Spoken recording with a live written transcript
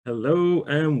Hello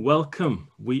and welcome.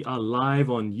 We are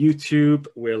live on YouTube.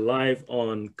 We're live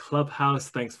on Clubhouse.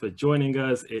 Thanks for joining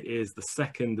us. It is the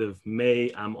 2nd of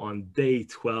May. I'm on day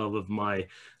 12 of my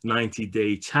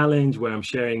 90-day challenge where I'm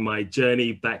sharing my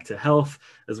journey back to health,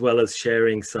 as well as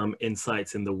sharing some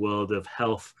insights in the world of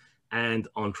health and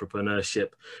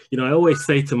entrepreneurship. I always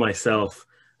say to myself,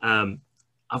 I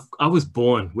was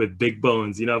born with big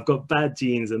bones. I've got bad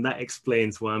genes, and that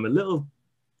explains why I'm a little,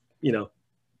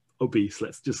 obese.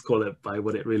 Let's just call it by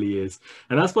what it really is.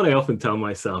 And that's what I often tell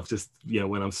myself, just,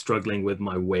 when I'm struggling with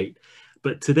my weight.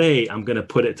 But today I'm going to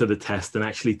put it to the test and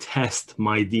actually test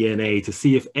my DNA to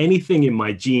see if anything in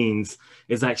my genes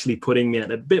is actually putting me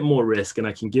at a bit more risk. And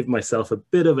I can give myself a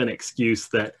bit of an excuse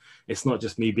that it's not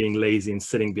just me being lazy and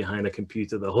sitting behind a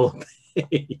computer the whole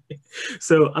day.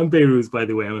 So I'm Behrooz, by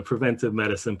the way. I'm a preventive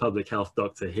medicine public health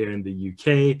doctor here in the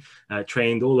UK,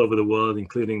 trained all over the world,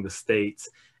 including the States.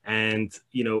 And,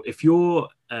 if you're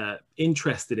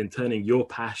interested in turning your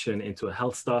passion into a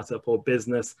health startup or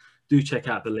business, do check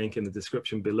out the link in the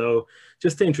description below.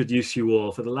 Just to introduce you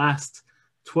all, for the last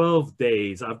 12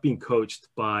 days, I've been coached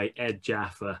by Ed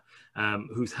Jaffa,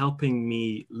 who's helping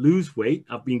me lose weight.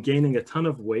 I've been gaining a ton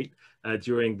of weight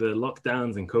during the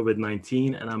lockdowns and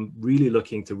COVID-19, and I'm really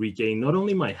looking to regain not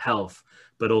only my health,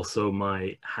 but also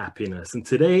my happiness. And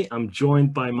today I'm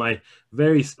joined by my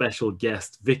very special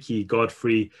guest, Vicky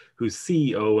Godfrey, who's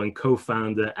CEO and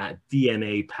co-founder at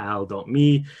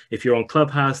DNAPal.me. If you're on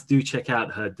Clubhouse, do check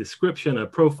out her description, her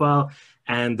profile,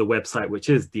 and the website, which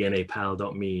is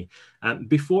DNAPal.me.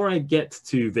 Before I get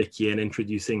to Vicky and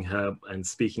introducing her and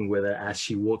speaking with her as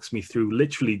she walks me through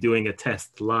literally doing a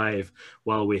test live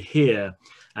while we're here,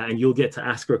 and you'll get to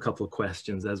ask her a couple of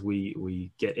questions as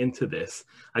we get into this,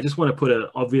 I just want to put an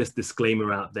obvious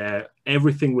disclaimer out there.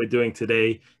 Everything we're doing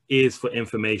today is for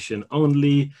information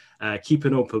only. Keep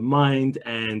an open mind,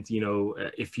 and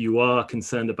if you are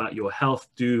concerned about your health,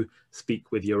 do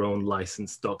speak with your own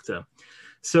licensed doctor.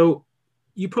 So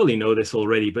you probably know this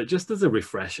already, but just as a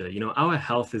refresher, our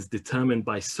health is determined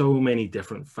by so many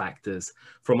different factors,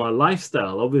 from our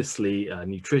lifestyle, obviously,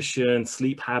 nutrition,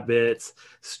 sleep habits,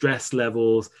 stress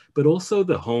levels, but also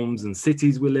the homes and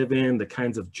cities we live in, the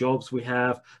kinds of jobs we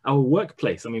have, our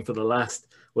workplace. I mean, for the last,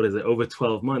 over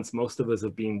 12 months, most of us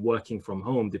have been working from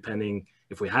home, depending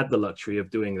if we had the luxury of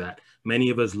doing that. Many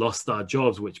of us lost our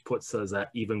jobs, which puts us at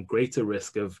even greater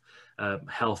risk of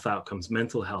health outcomes,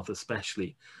 mental health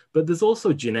especially. But there's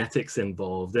also genetics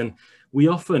involved. And we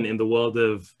often, in the world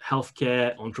of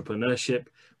healthcare, entrepreneurship,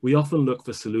 we often look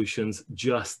for solutions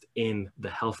just in the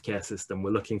healthcare system.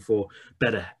 We're looking for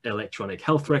better electronic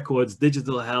health records,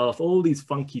 digital health, all these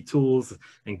funky tools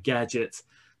and gadgets.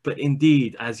 But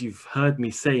indeed, as you've heard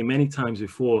me say many times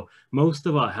before, most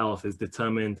of our health is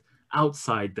determined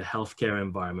outside the healthcare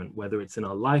environment, whether it's in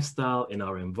our lifestyle, in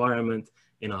our environment,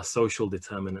 in our social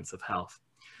determinants of health.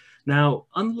 Now,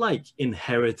 unlike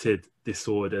inherited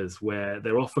disorders where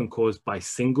they're often caused by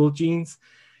single genes,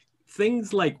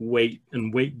 things like weight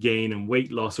and weight gain and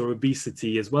weight loss or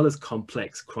obesity, as well as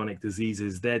complex chronic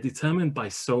diseases, they're determined by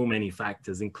so many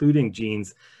factors, including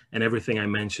genes and everything I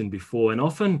mentioned before. And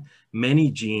often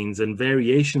many genes and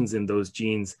variations in those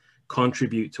genes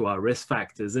contribute to our risk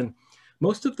factors. And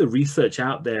most of the research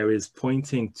out there is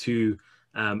pointing to,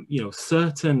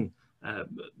 certain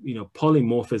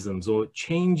polymorphisms or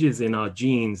changes in our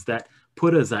genes that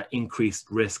put us at increased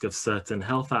risk of certain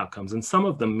health outcomes. And some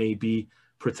of them may be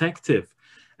protective.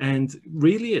 And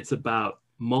really, it's about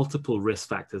multiple risk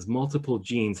factors, multiple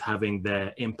genes having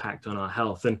their impact on our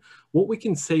health. And what we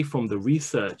can say from the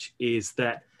research is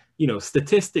that,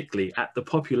 statistically at the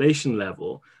population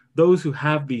level, those who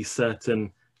have these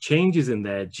certain changes in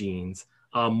their genes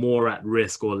are more at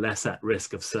risk or less at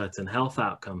risk of certain health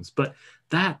outcomes. But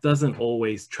that doesn't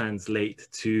always translate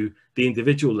to the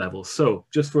individual level. So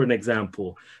just for an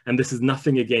example, and this is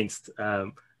nothing against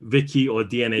Vicky or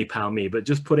DNAPal.me, but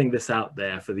just putting this out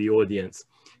there for the audience,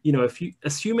 if you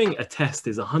assuming a test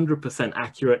is 100%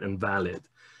 accurate and valid,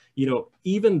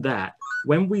 even that,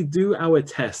 when we do our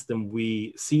test and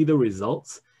we see the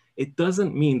results, it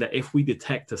doesn't mean that if we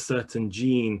detect a certain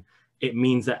gene, it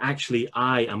means that actually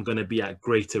I am going to be at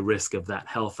greater risk of that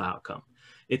health outcome.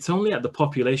 It's only at the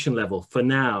population level for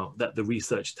now that the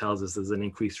research tells us there's an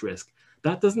increased risk.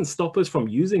 That doesn't stop us from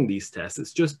using these tests.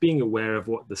 It's just being aware of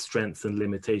what the strengths and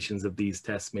limitations of these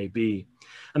tests may be.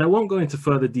 And I won't go into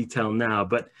further detail now,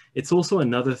 but it's also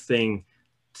another thing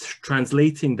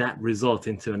translating that result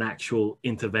into an actual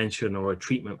intervention or a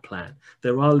treatment plan.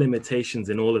 There are limitations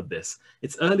in all of this.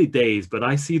 It's early days, but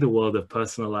I see the world of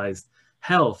personalized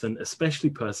health and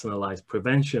especially personalized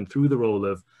prevention through the role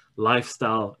of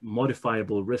lifestyle,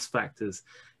 modifiable risk factors.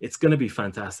 It's going to be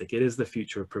fantastic. It is the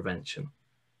future of prevention.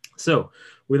 So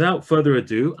without further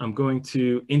ado, I'm going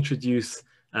to introduce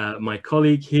my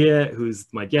colleague here, who's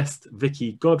my guest,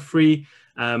 Vicky Godfrey.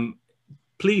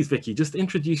 Please, Vicky, just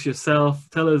introduce yourself.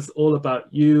 Tell us all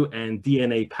about you and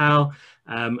DNA Pal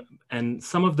and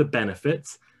some of the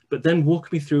benefits, but then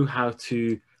walk me through how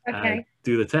to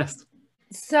do the test.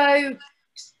 So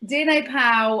DNA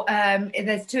Pal,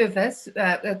 there's two of us,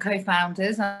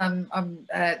 co-founders. I'm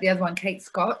the other one, Kate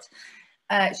Scott.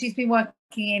 She's been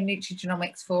working in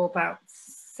nutrigenomics for about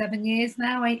 7 years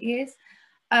now, 8 years.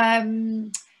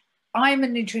 I'm a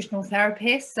nutritional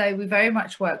therapist, so we very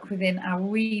much work within our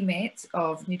remit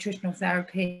of nutritional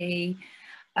therapy,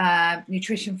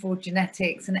 nutrition for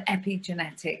genetics, and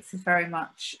epigenetics is very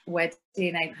much where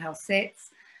DNA Pal sits.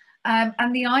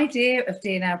 And the idea of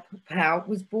DNA Pal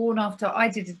was born after I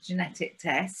did a genetic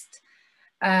test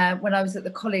when I was at the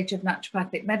College of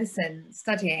Naturopathic Medicine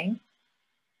studying.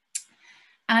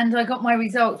 And I got my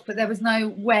results, but there was no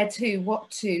where to,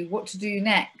 what to do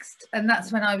next. And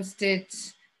that's when I stood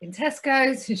in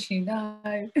Tesco's, as you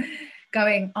know,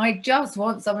 going, I just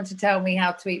want someone to tell me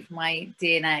how to eat for my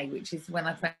DNA, which is when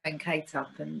I phoned Kate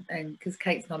up, and because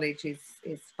Kate's knowledge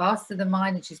is faster than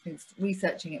mine, and she's been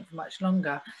researching it for much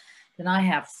longer than I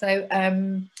have. So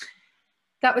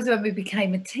that was when we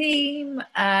became a team,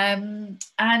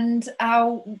 and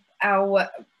our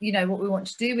you know, what we want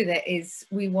to do with it is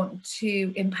we want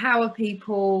to empower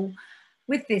people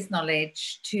with this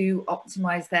knowledge to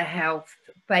optimize their health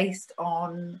based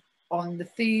on the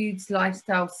foods,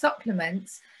 lifestyle,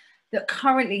 supplements that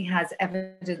currently has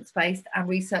evidence-based and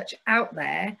research out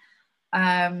there,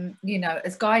 you know,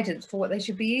 as guidance for what they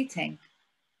should be eating.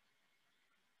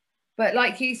 But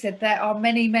like you said, there are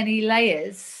many, many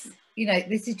layers. You know,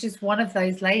 this is just one of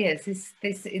those layers.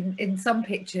 This in some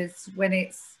pictures, when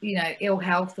it's, you know, ill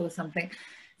health or something,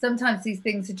 sometimes these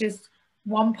things are just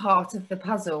one part of the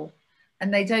puzzle,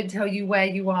 and they don't tell you where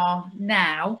you are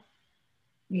now.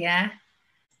 Yeah.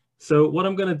 So what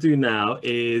I'm going to do now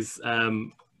is,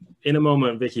 in a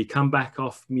moment, Vicky, come back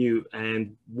off mute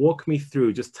and walk me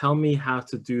through. Just tell me how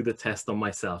to do the test on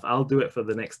myself. I'll do it for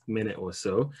the next minute or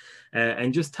so,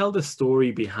 and just tell the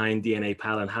story behind DNA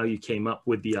Pal and how you came up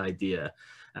with the idea.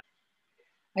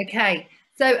 Okay.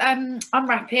 So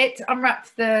unwrap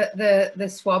the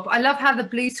swab. I love how the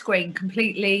blue screen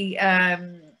completely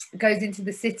goes into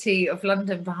the city of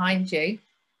London behind you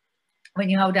when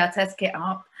you hold our test kit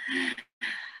up.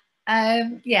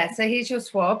 Yeah, so here's your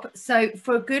swab. So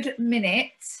for a good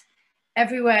minute,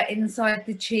 everywhere inside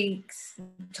the cheeks,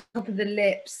 top of the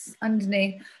lips,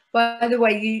 underneath. By the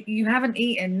way, you haven't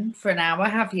eaten for an hour,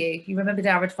 have you? You remembered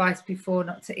our advice before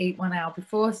not to eat 1 hour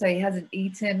before, so he hasn't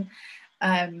eaten.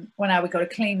 1 hour, we've got a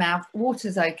clean mouth.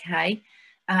 Water's okay.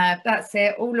 That's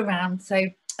it, all around. So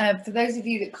for those of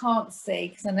you that can't see,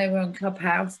 because I know we're on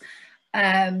Clubhouse,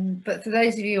 but for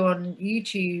those of you on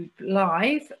YouTube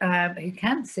live who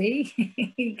can see,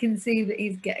 you can see that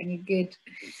he's getting a good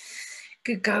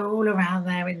go all around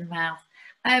there in the mouth.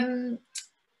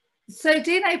 So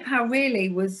DNA Pal really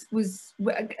was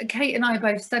Kate and I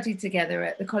both studied together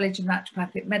at the College of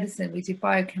Naturopathic Medicine. We did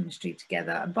biochemistry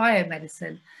together and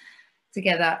biomedicine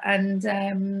together,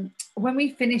 and when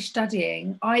we finished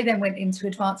studying, I then went into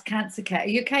advanced cancer care. Are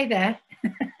you okay there?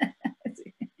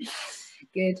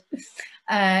 Good.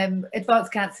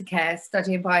 Advanced cancer care,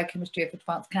 studying biochemistry of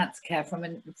advanced cancer care from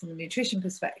a nutrition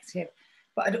perspective.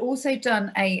 But I'd also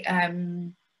done a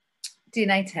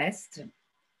DNA test,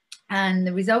 and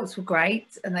the results were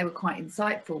great and they were quite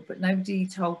insightful, but nobody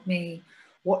told me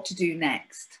what to do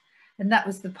next. And that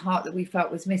was the part that we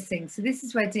felt was missing. So this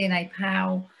is where DNA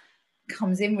Pal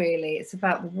comes in, really. It's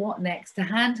about the what next, to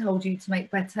handhold you to make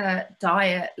better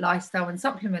diet, lifestyle and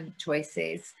supplement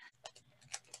choices.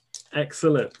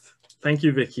 Excellent. Thank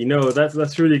you, Vicky. No,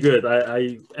 that's really good.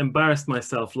 I embarrassed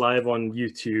myself live on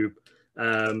YouTube,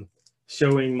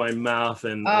 showing my mouth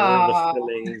and all the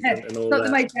fillings and all that. It's not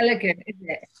the most elegant, is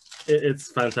it?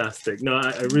 It's fantastic. No,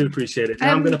 I really appreciate it.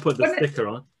 Now I'm going to put the sticker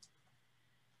on.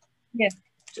 Yes.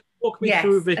 Just walk me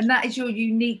through, Vicky. And that is your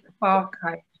unique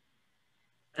barcode.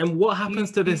 And what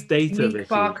happens to this data, Vicky?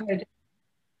 Barcode.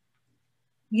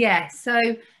 Yeah,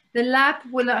 so the lab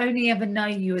will only ever know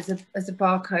you as a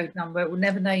barcode number. It will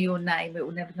never know your name. It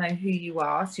will never know who you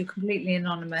are. So you're completely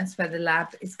anonymous where the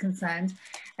lab is concerned.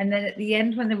 And then at the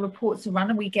end, when the reports are run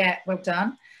and we get, well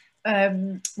done,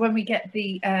 when we get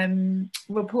the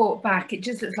report back, it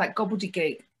just looks like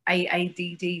gobbledygook,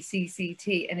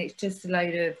 AADDCCT, and it's just a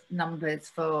load of numbers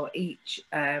for each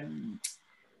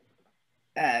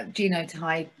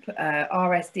genotype,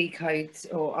 RSD codes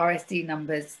or RSD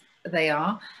numbers they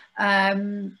are.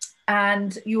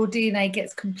 And your DNA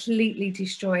gets completely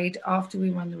destroyed after we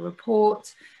run the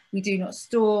report. We do not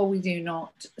store, we do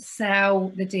not sell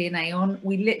the DNA on.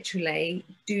 We literally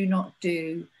do not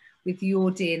do with your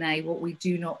DNA what we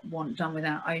do not want done with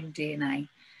our own DNA.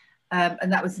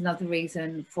 And that was another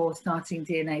reason for starting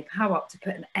DNA Power Up, to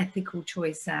put an ethical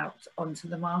choice out onto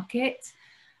the market.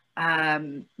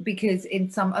 Because in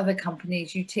some other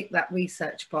companies, you tick that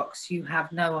research box, you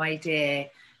have no idea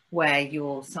where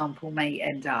your sample may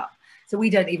end up. So we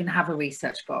don't even have a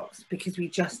research box, because we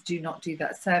just do not do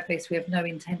that service. We have no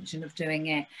intention of doing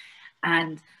it.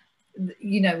 And,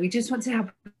 you know, we just want to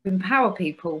help empower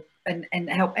people and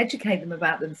help educate them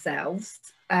about themselves.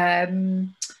 But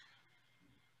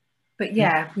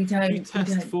yeah, we don't. Do you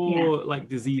test for like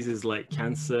diseases like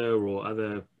cancer or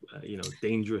other, you know,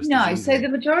 dangerous diseases? So the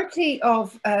majority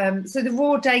of, so the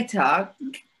raw data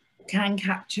can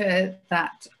capture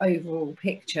that overall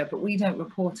picture, but we don't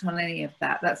report on any of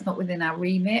that. That's not within our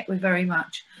remit. We're very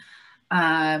much,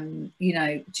 you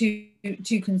know,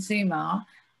 to consumer,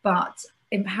 but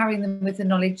empowering them with the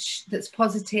knowledge that's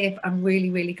positive and really,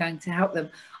 really going to help them.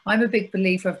 I'm a big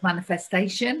believer of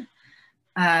manifestation.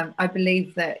 I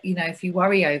believe that, you know, if you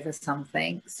worry over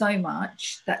something so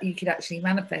much, that you could actually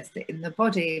manifest it in the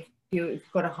body if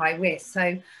you've got a high risk.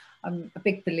 So I'm a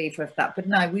big believer of that. But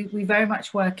no, we very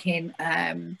much work in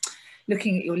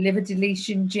looking at your liver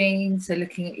deletion gene, so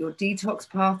looking at your detox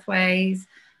pathways.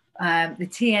 The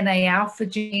TNA alpha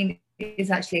gene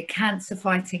is actually a cancer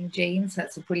fighting gene, so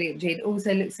that's a brilliant gene. It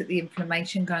also looks at the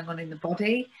inflammation going on in the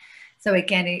body. So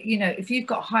again, you know, if you've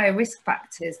got higher risk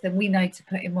factors, then we know to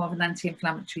put in more of an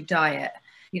anti-inflammatory diet,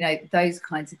 you know, those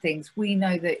kinds of things. We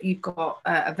know that you've got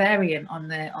a variant on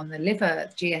the liver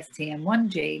GSTM1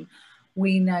 gene.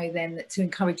 We know then that to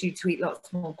encourage you to eat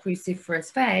lots more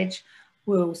cruciferous veg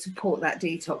will support that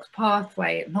detox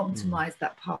pathway and optimize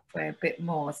that pathway a bit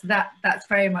more. So that's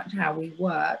very much how we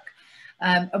work.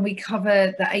 And we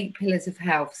cover the 8 pillars of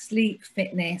health: sleep,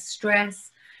 fitness, stress,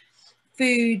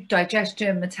 food,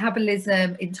 digestion,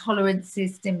 metabolism,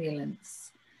 intolerances,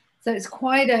 stimulants. So it's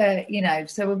quite a, you know,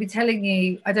 so we'll be telling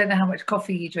you, I don't know how much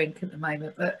coffee you drink at the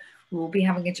moment, but we'll be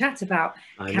having a chat about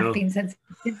caffeine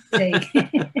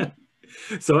sensitivity.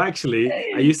 So actually,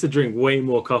 I used to drink way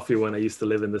more coffee when I used to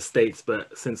live in the States,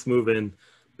 but since moving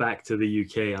back to the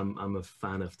UK, I'm a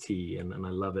fan of tea and I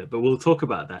love it. But we'll talk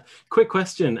about that. Quick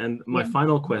question, and my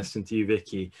final question to you,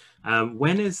 Vicky. How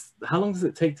long does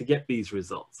it take to get these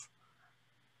results?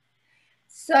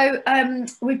 So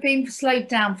we've been slowed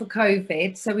down for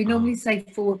COVID. So we normally say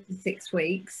 4 to 6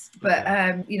 weeks,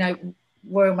 but you know,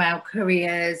 Royal Mail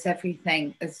couriers,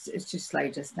 everything has just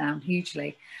slowed us down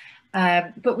hugely.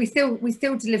 But we still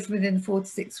deliver within 4 to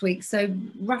 6 weeks, so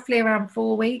roughly around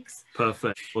 4 weeks.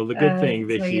 Perfect. Well, the good thing,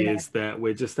 Vicky, is that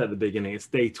we're just at the beginning. It's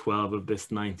day 12 of this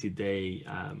 90-day,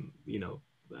 you know,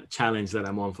 challenge that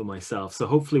I'm on for myself. So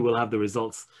hopefully we'll have the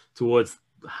results towards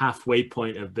the halfway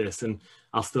point of this, and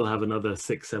I'll still have another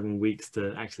 6-7 weeks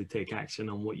to actually take action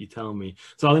on what you tell me.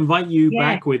 So I'll invite you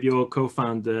back with your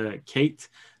co-founder, Kate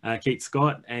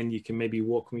Scott, and you can maybe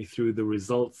walk me through the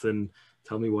results and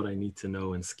tell me what I need to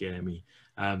know and scare me.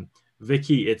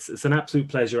 Vicky, it's an absolute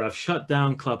pleasure. I've shut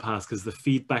down Clubhouse because the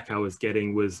feedback I was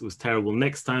getting was terrible.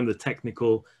 Next time,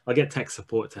 I'll get tech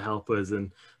support to help us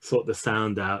and sort the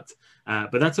sound out.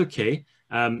 But that's okay.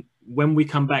 When we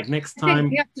come back next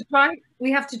time,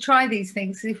 we have to try these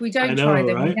things. If we don't try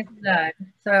them, we never learn.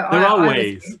 So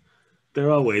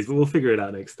there are ways, but we'll figure it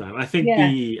out next time. I think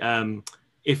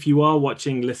if you are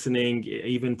watching, listening,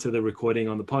 even to the recording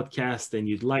on the podcast, and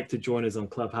you'd like to join us on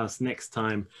Clubhouse next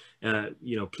time,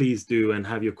 you know, please do, and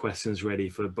have your questions ready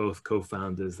for both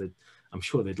co-founders. I'm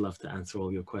sure they'd love to answer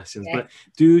all your questions. But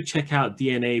do check out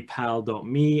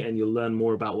dnapal.me and you'll learn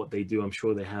more about what they do. I'm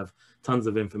sure they have tons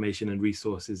of information and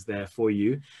resources there for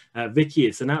you. Vicky,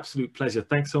 it's an absolute pleasure.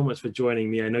 Thanks so much for joining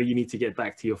me. I know you need to get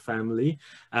back to your family.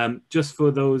 Just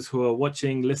for those who are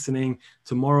watching, listening,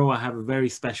 tomorrow I have a very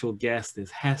special guest.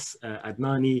 It's Hes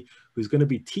Adnani, who's going to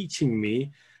be teaching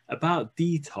me about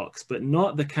detox, but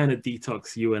not the kind of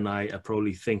detox you and I are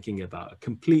probably thinking about, a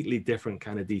completely different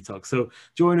kind of detox. So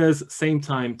join us same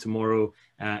time tomorrow,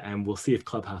 and we'll see if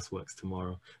Clubhouse works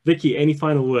tomorrow. Vicky, any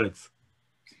final words?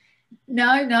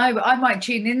 No, but I might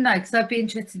tune in though, because I'd be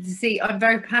interested to see. I'm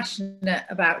very passionate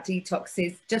about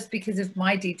detoxes just because of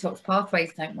my detox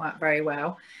pathways don't work very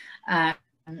well. I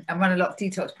run a lot of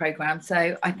detox programs,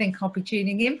 so I think I'll be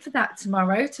tuning in for that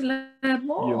tomorrow to learn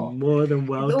more. You're more than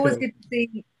welcome. It's always good to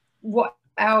see what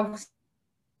else,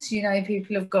 you know,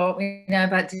 people have got, you know,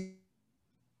 about.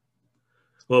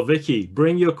 Well, Vicky,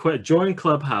 bring your join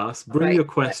Clubhouse, bring Right. your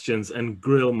questions, and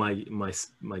grill my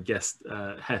guest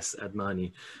Hess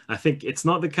Adnani. I think it's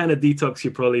not the kind of detox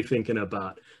you're probably thinking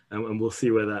about, and we'll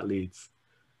see where that leads.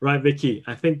 Right, Vicky?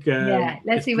 I think Yeah,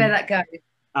 let's see where that goes.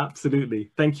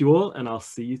 Absolutely. Thank you all, and I'll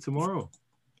see you tomorrow.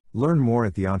 Learn more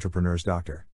at The Entrepreneur's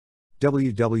Doctor.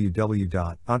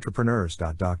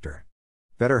 www.entrepreneurs.doctor.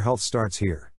 Better health starts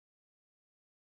here.